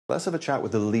Let's have a chat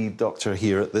with the lead doctor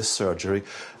here at this surgery.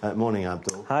 Morning,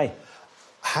 Abdul. Hi.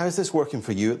 How's this working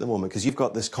for you at the moment? Because you've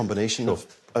got this combination of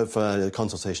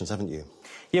consultations, haven't you?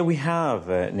 Yeah, we have,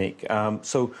 Nick.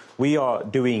 So we are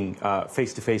doing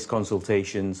face-to-face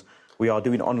consultations. We are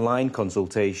doing online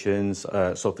consultations,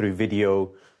 so through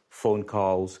video, phone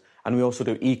calls, and we also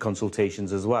do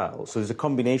e-consultations as well. So there's a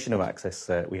combination of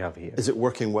access we have here. Is it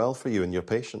working well for you and your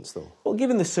patients, though? Well,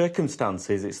 given the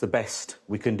circumstances, it's the best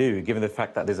we can do, given the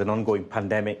fact that there's an ongoing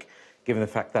pandemic, given the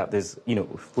fact that there's,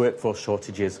 workforce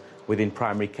shortages within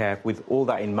primary care, with all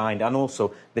that in mind, and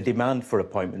also the demand for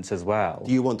appointments as well.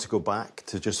 Do you want to go back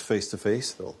to just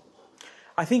face-to-face, though?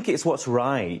 I think it's what's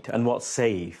right and what's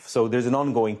safe. So there's an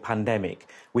ongoing pandemic.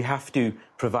 We have to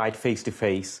provide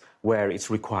face-to-face where it's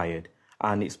required,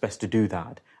 and it's best to do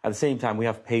that. At the same time, we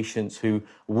have patients who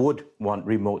would want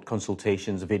remote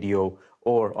consultations, video,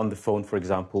 or on the phone, for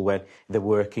example, where they're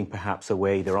working perhaps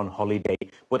away, they're on holiday,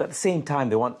 but at the same time,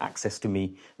 they want access to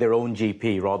me, their own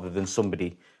GP, rather than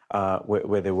somebody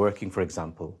where they're working, for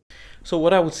example. So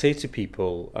what I would say to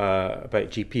people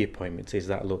about GP appointments is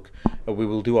that, look, we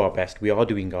will do our best. We are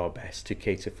doing our best to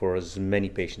cater for as many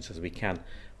patients as we can,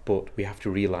 but we have to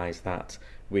realise that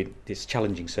with these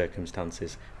challenging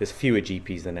circumstances, there's fewer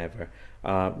GPs than ever.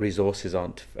 Resources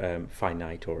aren't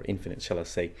finite or infinite, shall I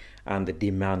say, and the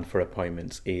demand for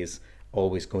appointments is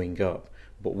always going up.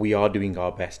 But we are doing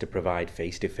our best to provide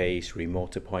face-to-face,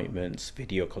 remote appointments,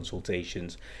 video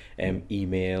consultations,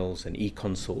 emails and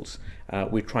e-consults.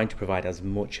 We're trying to provide as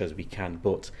much as we can,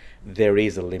 but there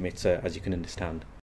is a limit, as you can understand.